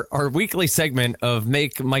it's our weekly segment of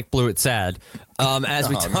Make Mike Blewett Sad as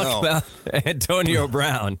we talk about Antonio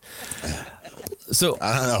Brown. So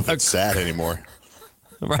I don't know if it's sad anymore.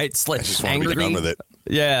 Right. I just want to be done with it.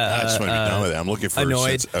 Yeah. I just want to be done with it. I'm looking for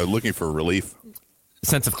annoyed. Looking for relief.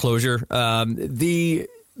 Sense of closure. The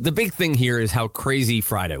big thing here is how crazy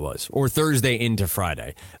Friday was, or Thursday into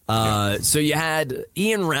Friday. So you had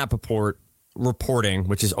Ian Rappaport reporting,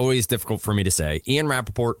 which is always difficult for me to say. Ian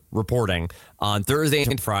Rappaport reporting on Thursday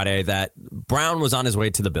and Friday that Brown was on his way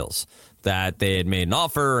to the Bills, that they had made an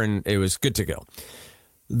offer and it was good to go.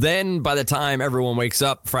 Then by the time everyone wakes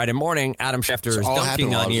up Friday morning, Adam Schefter is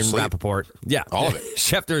dunking on Ian Rappaport. Yeah, all of it.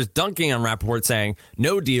 Schefter is dunking on Rappaport saying,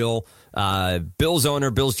 no deal. Bills owner,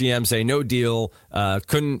 Bills GM say no deal.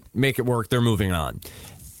 Couldn't make it work. They're moving on.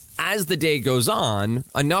 As the day goes on,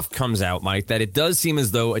 enough comes out, Mike, that it does seem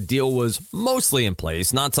as though a deal was mostly in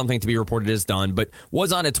place, not something to be reported as done, but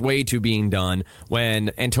was on its way to being done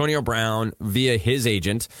when Antonio Brown, via his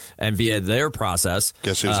agent and via their process.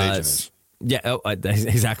 Guess whose agent is? Yeah,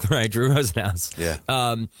 exactly right. Drew Rosenhaus.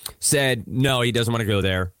 Yeah. Said, no, he doesn't want to go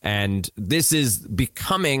there. And this is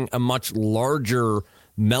becoming a much larger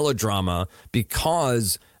melodrama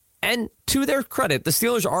because, and to their credit, the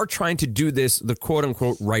Steelers are trying to do this the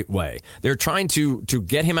quote-unquote right way. They're trying to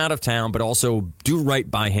get him out of town, but also do right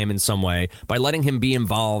by him in some way by letting him be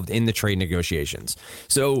involved in the trade negotiations.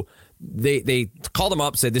 So they called him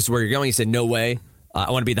up, said, this is where you're going. He said, no way. I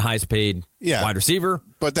want to be the highest paid wide receiver.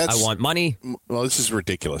 But I want money. Well, this is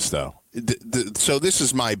ridiculous, though. So this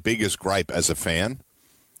is my biggest gripe as a fan.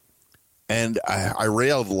 And I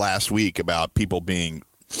railed last week about people being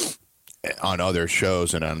on other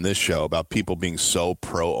shows and on this show about people being so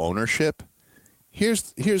pro ownership.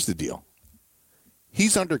 Here's the deal.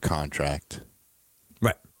 He's under contract.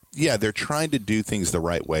 Right. Yeah, they're trying to do things the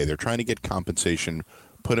right way. They're trying to get compensation,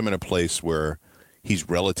 put him in a place where he's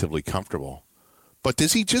relatively comfortable. But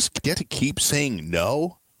does he just get to keep saying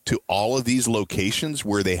no to all of these locations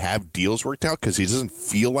where they have deals worked out because he doesn't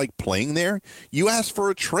feel like playing there? You asked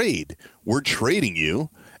for a trade. We're trading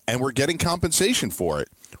you, and we're getting compensation for it.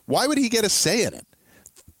 Why would he get a say in it?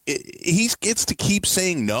 He gets to keep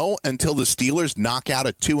saying no until the Steelers knock out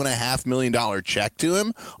a $2.5 million check to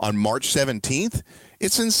him on March 17th.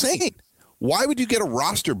 It's insane. Why would you get a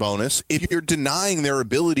roster bonus if you're denying their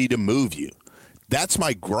ability to move you? That's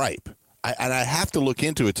my gripe. And I have to look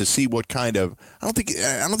into it to see what kind of. I don't think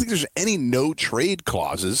there's any no trade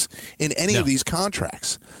clauses in any of these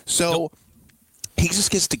contracts. So he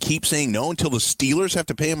just gets to keep saying no until the Steelers have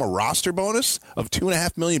to pay him a roster bonus of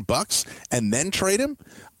 $2.5 million and then trade him.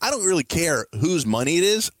 I don't really care whose money it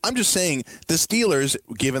is. I'm just saying the Steelers,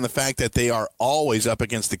 given the fact that they are always up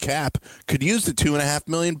against the cap, could use the $2.5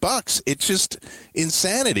 million. It's just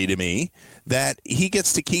insanity to me that he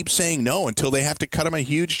gets to keep saying no until they have to cut him a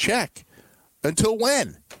huge check. Until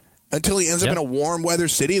when? Until he ends up in a warm weather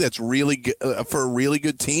city that's really good, for a really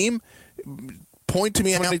good team? Point to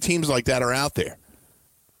me how many teams like that are out there.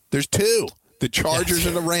 There's two. The Chargers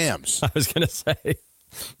and the Rams. I was going to say,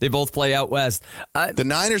 they both play out west. The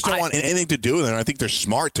Niners don't want anything to do with it. I think they're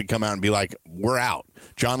smart to come out and be like, we're out.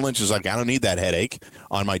 John Lynch is like, I don't need that headache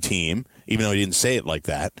on my team, even though he didn't say it like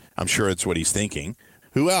that. I'm sure it's what he's thinking.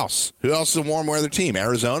 Who else? Who else is a warm weather team?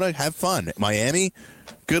 Arizona, have fun. Miami,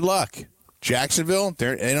 good luck. Jacksonville,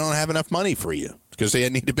 they don't have enough money for you because they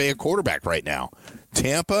need to pay a quarterback right now.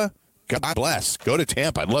 Tampa, God bless. Go to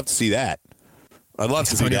Tampa. I'd love to see that. I'd love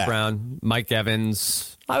to see that. Brown, Mike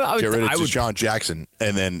Evans. Get rid of Deshaun Jackson.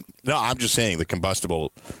 And then, no, I'm just saying the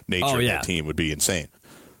combustible nature of that team would be insane.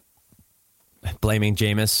 Blaming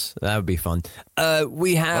Jameis. That would be fun.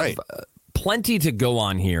 We have plenty to go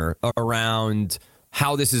on here around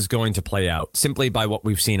how this is going to play out simply by what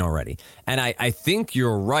we've seen already. And I think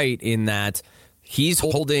you're right in that he's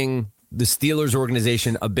holding the Steelers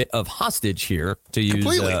organization a bit of hostage here, to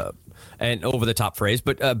use an over-the-top phrase,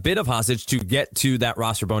 but a bit of hostage to get to that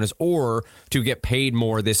roster bonus or to get paid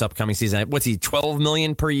more this upcoming season. What's he, $12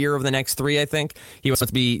 million per year over the next 3, I think? He wants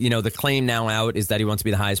to be, the claim now out is that he wants to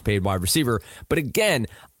be the highest paid wide receiver. But again,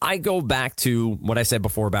 I go back to what I said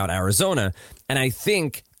before about Arizona, and I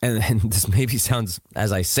think, and this maybe sounds,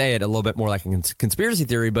 as I say it, a little bit more like a conspiracy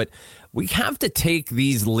theory, but we have to take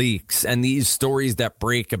these leaks and these stories that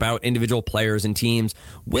break about individual players and teams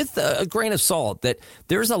with a grain of salt, that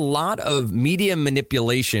there's a lot of media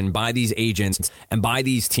manipulation by these agents and by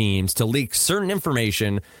these teams to leak certain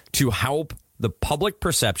information to help the public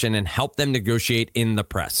perception and help them negotiate in the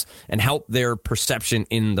press and help their perception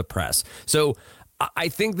in the press. So I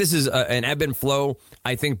think this is an ebb and flow.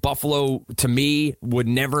 I think Buffalo, to me, would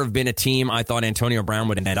never have been a team I thought Antonio Brown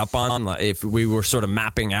would end up on if we were sort of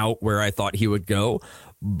mapping out where I thought he would go.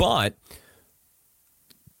 But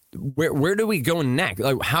where do we go next?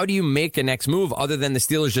 Like, how do you make a next move other than the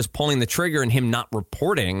Steelers just pulling the trigger and him not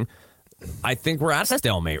reporting? I think we're at a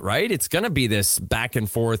stalemate, right? It's going to be this back and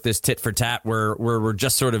forth, this tit for tat, where we're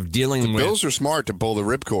just sort of dealing with. Bills are smart to pull the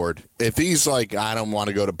ripcord. If he's like, I don't want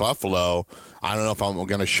to go to Buffalo, I don't know if I'm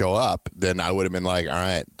going to show up, then I would have been like, all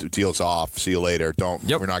right, deal's off. See you later.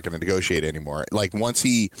 We're not going to negotiate anymore. Like once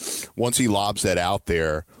he lobs that out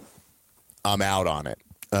there, I'm out on it.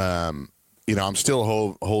 I'm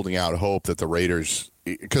still holding out hope that the Raiders,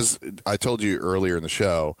 because I told you earlier in the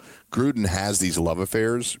show, Gruden has these love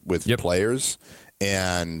affairs with players,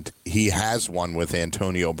 and he has one with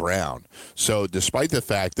Antonio Brown. So despite the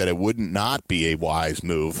fact that it would not be a wise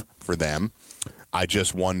move for them, I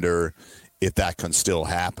just wonder if that can still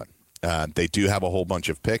happen. They do have a whole bunch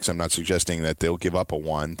of picks. I'm not suggesting that they'll give up a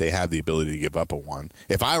 1. They have the ability to give up a 1.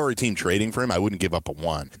 If I were a team trading for him, I wouldn't give up a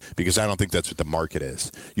 1 because I don't think that's what the market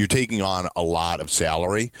is. You're taking on a lot of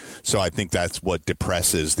salary, so I think that's what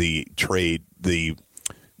depresses the trade, the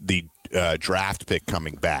draft pick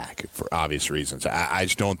coming back for obvious reasons. I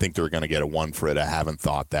just don't think they're going to get a 1 for it. I haven't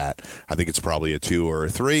thought that. I think it's probably a 2 or a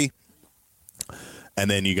 3. And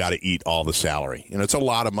then you got to eat all the salary. It's a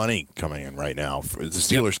lot of money coming in right now. The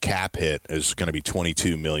Steelers' cap hit is going to be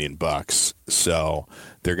 $22 million. So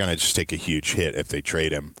they're going to just take a huge hit if they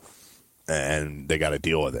trade him, and they got to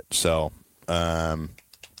deal with it. So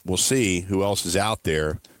we'll see who else is out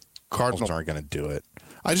there. Cardinals aren't going to do it.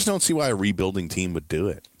 I just don't see why a rebuilding team would do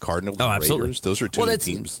it. Cardinals and Raiders, those are two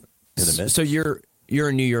teams in the midst. So you're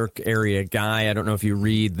a New York area guy. I don't know if you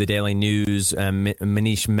read the Daily News.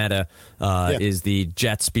 Manish Mehta is the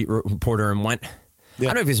Jets beat reporter and went. I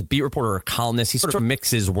don't know if he's a beat reporter or a columnist. He sort of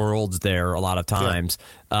mixes worlds there a lot of times.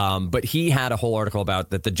 But he had a whole article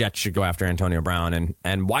about that the Jets should go after Antonio Brown,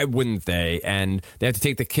 and why wouldn't they? And they have to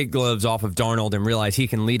take the kid gloves off of Darnold and realize he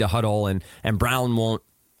can lead a huddle, and Brown won't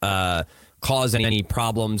cause any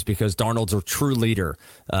problems because Darnold's a true leader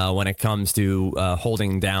when it comes to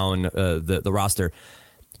holding down the roster.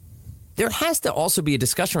 There has to also be a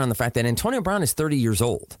discussion around the fact that Antonio Brown is 30 years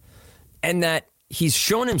old and that he's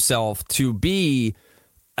shown himself to be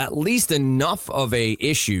at least enough of a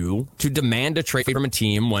issue to demand a trade from a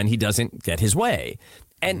team when he doesn't get his way.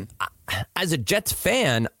 And as a Jets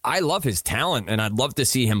fan, I love his talent, and I'd love to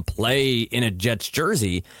see him play in a Jets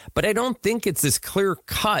jersey, but I don't think it's this clear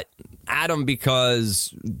cut at him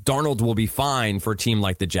because Darnold will be fine for a team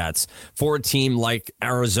like the Jets, for a team like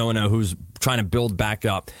Arizona who's trying to build back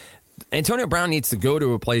up. Antonio Brown needs to go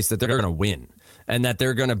to a place that they're going to win and that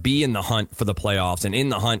they're going to be in the hunt for the playoffs and in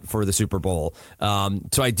the hunt for the Super Bowl.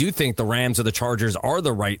 So I do think the Rams or the Chargers are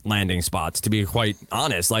the right landing spots, to be quite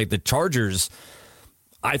honest. Like the Chargers,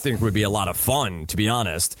 I think would be a lot of fun, to be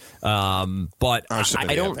honest. But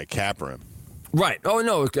I don't. That cap room. Right. Oh,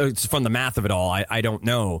 no, it's from the math of it all. I don't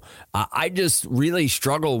know. I just really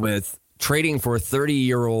struggle with trading for a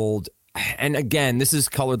 30-year-old. And again, this is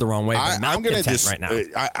colored the wrong way. But I'm going to right now.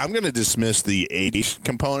 I'm going to dismiss the age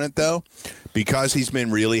component, though, because he's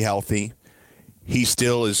been really healthy. He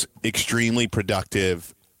still is extremely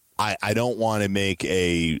productive. I don't want to make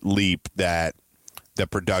a leap that the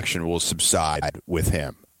production will subside with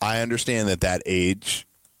him. I understand that age,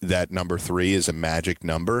 that number 3 is a magic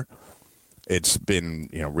number. It's been,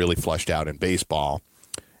 really fleshed out in baseball.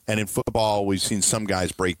 And in football, we've seen some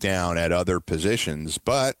guys break down at other positions.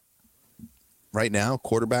 But right now,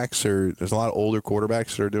 there's a lot of older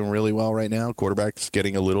quarterbacks that are doing really well right now. Quarterbacks it's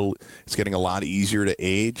getting a lot easier to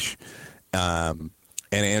age.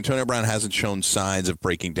 And Antonio Brown hasn't shown signs of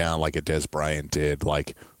breaking down like a Des Bryant did,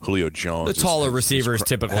 like Julio Jones. The taller receivers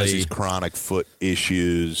typically has these chronic foot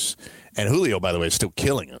issues. And Julio, by the way, is still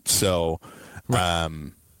killing it. So, I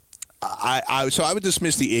would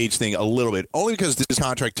dismiss the age thing a little bit, only because this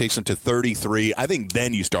contract takes him to 33. I think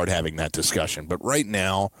then you start having that discussion. But right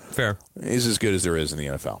now, fair is as good as there is in the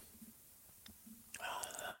NFL.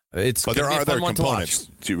 But there are other components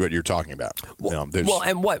to what you're talking about.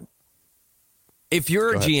 And what if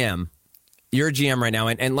you're a GM? You're a GM right now,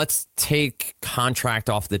 and let's take contract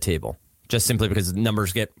off the table, just simply because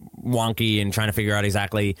numbers get wonky and trying to figure out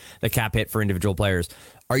exactly the cap hit for individual players.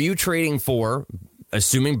 Are you trading for,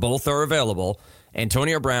 assuming both are available,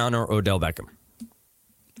 Antonio Brown or Odell Beckham?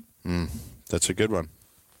 That's a good one.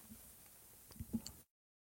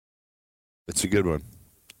 It's a good one.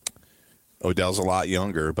 Odell's a lot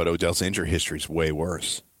younger, but Odell's injury history is way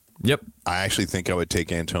worse. Yep. I actually think I would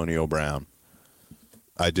take Antonio Brown.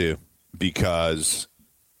 I do, because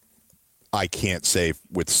I can't say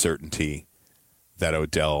with certainty that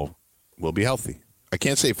Odell will be healthy. I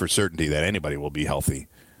can't say for certainty that anybody will be healthy.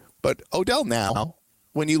 But Odell now,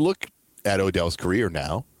 when you look at Odell's career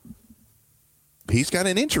now, he's got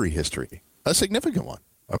an injury history, a significant one.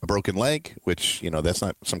 A broken leg, which, that's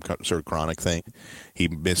not some sort of chronic thing. He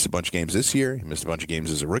missed a bunch of games this year. He missed a bunch of games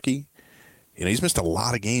as a rookie. He's missed a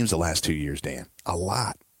lot of games the last 2 years, Dan. A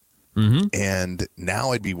lot. Mm-hmm. And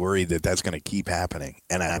now I'd be worried that that's going to keep happening.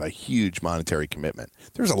 And I have a huge monetary commitment.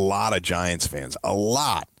 There's a lot of Giants fans, a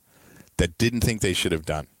lot, that didn't think they should have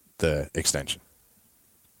done the extension.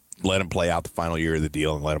 Let him play out the final year of the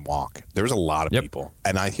deal and let him walk. There's a lot of people.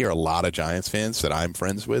 And I hear a lot of Giants fans that I'm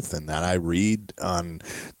friends with and that I read on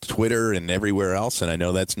Twitter and everywhere else. And I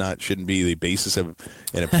know that's shouldn't be the basis of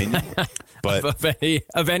an opinion. But of any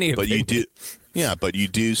opinion. But you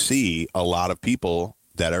do see a lot of people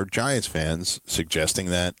that are Giants fans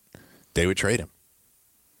suggesting that they would trade him.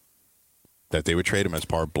 That they would trade him as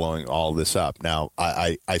part of blowing all this up. Now,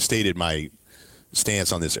 I stated my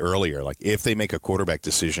stance on this earlier. Like, if they make a quarterback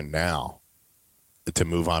decision now to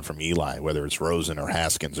move on from Eli, whether it's Rosen or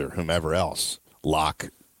Haskins or whomever else, Locke,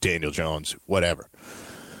 Daniel Jones, whatever,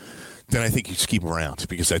 then I think you just keep him around,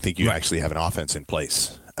 because I think you actually have an offense in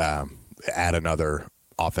place. Add another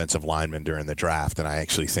offensive lineman during the draft, and I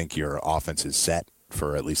actually think your offense is set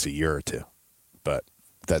for at least a year or two. But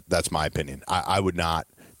that's my opinion. I would not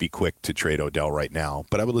be quick to trade Odell right now,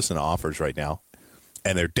 but I would listen to offers right now.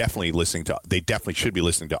 And they definitely should be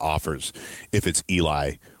listening to offers if it's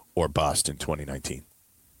Eli or bust in 2019.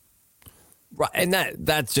 Right, and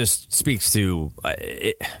that just speaks to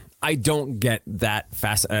I don't get that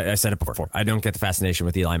I said it before. I don't get the fascination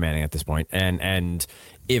with Eli Manning at this point. And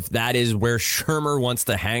if that is where Shermer wants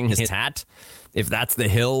to hang his hat, if that's the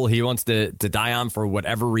hill he wants to die on for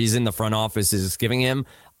whatever reason the front office is giving him,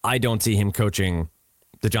 I don't see him coaching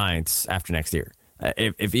the Giants after next year.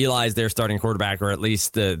 If Eli's their starting quarterback, or at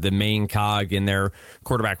least the main cog in their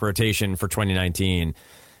quarterback rotation for 2019,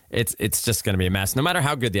 it's just going to be a mess, no matter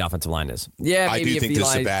how good the offensive line is. Yeah, I do think this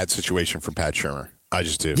is a bad situation for Pat Shermer. I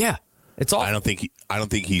just do. Yeah, it's awful. I don't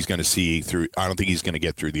think he's going to see through. I don't think he's going to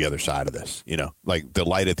get through the other side of this. Like the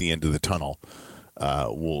light at the end of the tunnel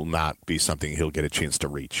will not be something he'll get a chance to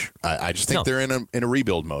reach. I just think they're in a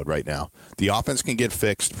rebuild mode right now. The offense can get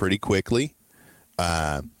fixed pretty quickly.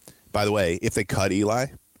 By the way, if they cut Eli,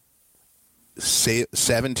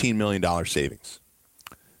 $17 million savings,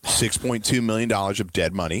 $6.2 million of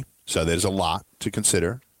dead money. So there's a lot to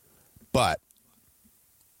consider, but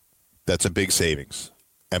that's a big savings.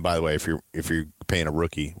 And by the way, if you're paying a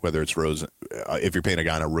rookie, whether it's Rosen, if you're paying a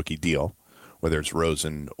guy on a rookie deal, whether it's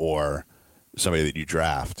Rosen or somebody that you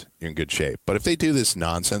draft, you're in good shape. But if they do this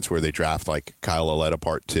nonsense where they draft like Kyle Lauletta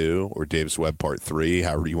Part 2 or Davis Webb Part 3,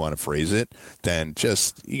 however you want to phrase it, then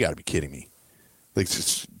you got to be kidding me. Like,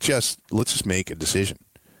 let's just make a decision.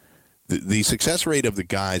 The success rate of the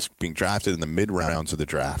guys being drafted in the mid rounds of the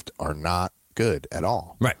draft are not good at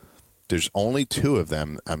all. Right. There's only two of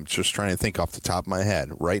them. I'm just trying to think off the top of my head.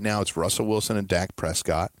 Right now, it's Russell Wilson and Dak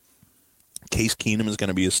Prescott. Case Keenum is going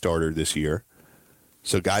to be a starter this year.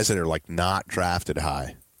 So guys that are like not drafted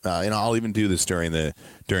high. I'll even do this during the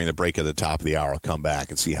break at the top of the hour. I'll come back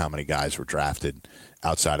and see how many guys were drafted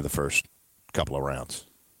outside of the first couple of rounds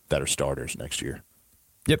that are starters next year.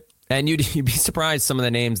 Yep. And you'd be surprised some of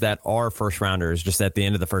the names that are first rounders just at the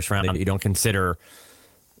end of the first round that you don't consider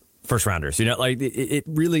first rounders. It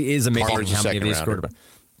really is amazing how many of these quarterbacks.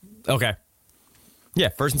 Okay. Yeah,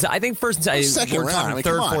 I think first and second round. I mean,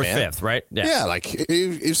 third, fourth, fifth, right? Yeah, like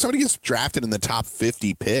if somebody gets drafted in the top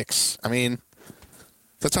 50 picks, I mean,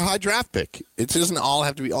 that's a high draft pick. It doesn't all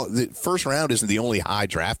have to be. The first round isn't the only high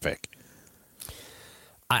draft pick.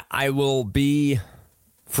 I will be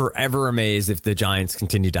forever amazed if the Giants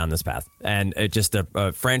continue down this path. And just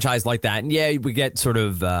a franchise like that. And yeah, we get sort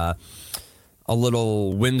of a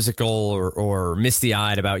little whimsical or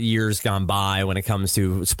misty-eyed about years gone by when it comes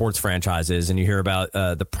to sports franchises. And you hear about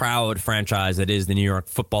the proud franchise that is the New York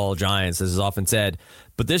Football Giants, as is often said.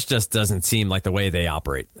 But this just doesn't seem like the way they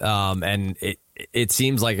operate. And it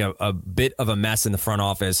seems like a bit of a mess in the front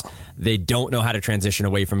office. They don't know how to transition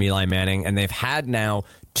away from Eli Manning. And they've had now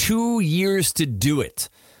 2 years to do it.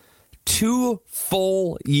 2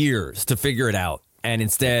 full years to figure it out. And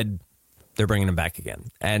instead, they're bringing him back again.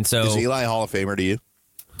 And so, is Eli a Hall of Famer to you?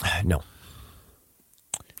 No.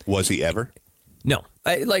 Was he ever? No.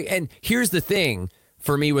 And here's the thing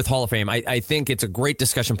for me with Hall of Fame. I think it's a great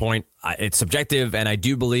discussion point. It's subjective, and I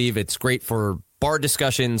do believe it's great for bar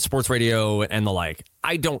discussion, sports radio, and the like.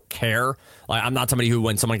 I don't care. I'm not somebody who,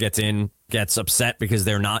 when someone gets in, gets upset because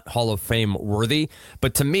they're not Hall of Fame worthy.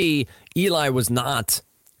 But to me, Eli was not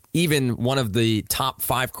even one of the top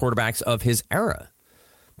 5 quarterbacks of his era.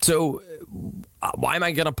 So why am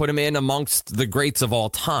I going to put him in amongst the greats of all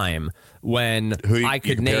time when I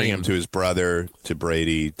could comparing name him to his brother, to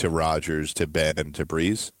Brady, to Rodgers, to Ben, to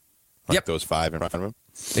Breeze? Like those 5 in front of him?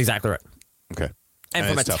 Exactly right. Okay. And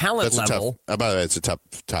from a talent level, by the way, it's a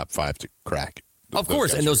top 5 to crack. Of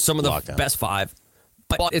course, and those some of the best 5.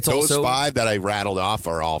 But it's those also 5 that I rattled off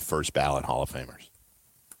are all first ballot Hall of Famers.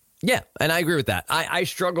 Yeah, and I agree with that. I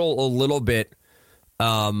struggle a little bit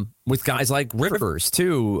with guys like Rivers,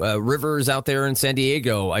 too. Rivers out there in San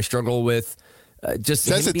Diego. I struggle with just...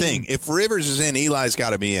 That's the thing. If Rivers is in, Eli's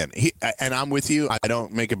got to be in. And I'm with you. I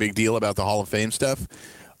don't make a big deal about the Hall of Fame stuff.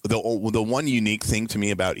 The one unique thing to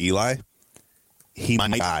me about Eli,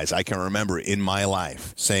 guys, I can remember in my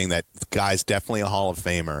life saying that guy's definitely a Hall of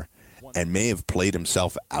Famer and may have played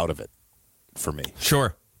himself out of it for me.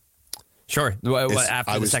 Sure.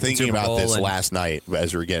 I was thinking about this last night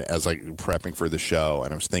as I was like prepping for the show,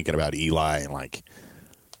 and I was thinking about Eli and like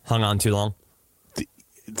hung on too long.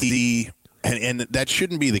 And that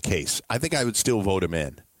shouldn't be the case. I think I would still vote him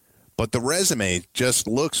in, but the resume just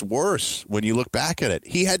looks worse when you look back at it.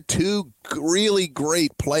 He had 2 really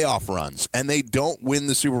great playoff runs, and they don't win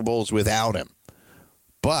the Super Bowls without him.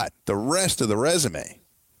 But the rest of the resume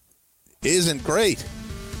isn't great.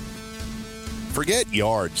 Forget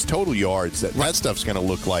yards, total yards. That stuff's going to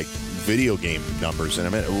look like video game numbers in a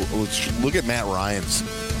minute. Let's look at Matt Ryan's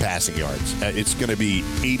passing yards. It's going to be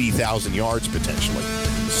 80,000 yards potentially.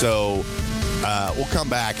 So we'll come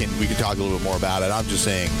back and we can talk a little bit more about it. I'm just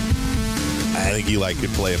saying, I think Eli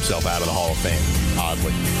could play himself out of the Hall of Fame,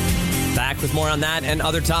 oddly. Back with more on that and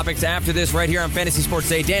other topics after this right here on Fantasy Sports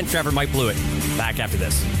Day. Dan Trevor, Mike Blewett. Back after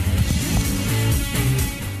this.